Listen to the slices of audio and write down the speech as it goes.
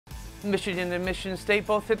Michigan and Michigan State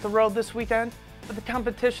both hit the road this weekend, but the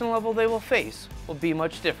competition level they will face will be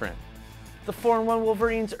much different. The 4-1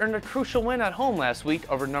 Wolverines earned a crucial win at home last week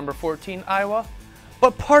over number 14 Iowa,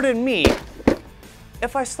 but pardon me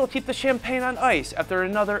if I still keep the champagne on ice after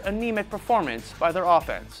another anemic performance by their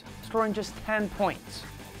offense, scoring just 10 points.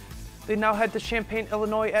 They now head to Champaign,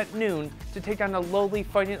 Illinois at noon to take on a lowly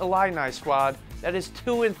Fighting Illini squad that is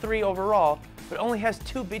 2-3 overall, but only has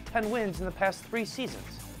 2 Big Ten wins in the past 3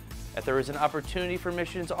 seasons. If there is an opportunity for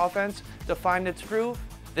Michigan's offense to find its groove,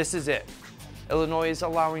 this is it. Illinois is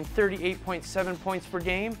allowing 38.7 points per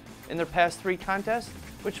game in their past 3 contests,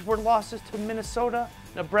 which were losses to Minnesota,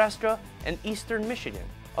 Nebraska, and Eastern Michigan.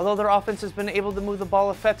 Although their offense has been able to move the ball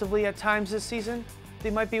effectively at times this season, they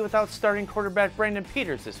might be without starting quarterback Brandon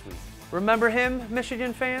Peters this week. Remember him,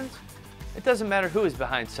 Michigan fans? It doesn't matter who is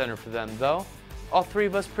behind center for them, though. All 3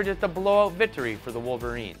 of us predict a blowout victory for the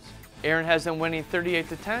Wolverines. Aaron has them winning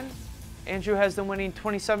 38-10, Andrew has them winning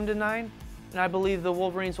 27-9, and I believe the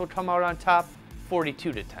Wolverines will come out on top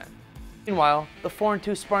 42-10. Meanwhile, the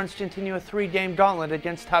 4-2 Spartans continue a 3-game gauntlet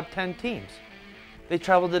against top 10 teams. They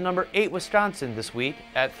traveled to number 8 Wisconsin this week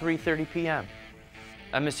at 3:30 p.m.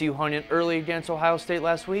 MSU hung in early against Ohio State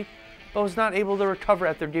last week, but was not able to recover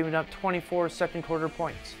after giving up 24 second quarter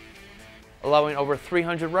points. Allowing over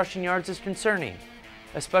 300 rushing yards is concerning,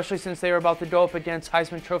 especially since they are about to go up against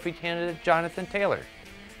Heisman Trophy candidate Jonathan Taylor,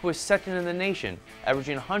 who is second in the nation,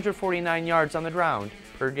 averaging 149 yards on the ground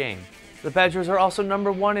per game. The Badgers are also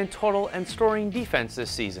number 1 in total and scoring defense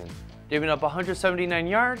this season, giving up 179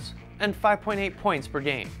 yards and 5.8 points per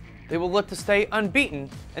game. They will look to stay unbeaten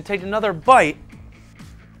and take another bite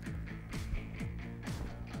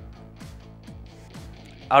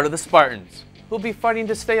out of the Spartans, who will be fighting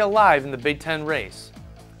to stay alive in the Big Ten race.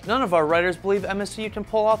 None of our writers believe MSU can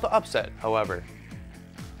pull off the upset, however.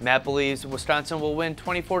 Matt believes Wisconsin will win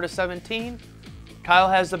 24-17. Kyle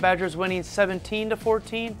has the Badgers winning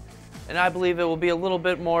 17-14, and I believe it will be a little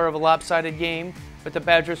bit more of a lopsided game, with the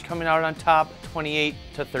Badgers coming out on top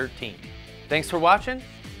 28-13. Thanks for watching.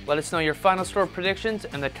 Let us know your final score predictions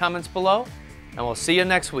in the comments below, and we'll see you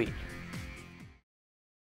next week.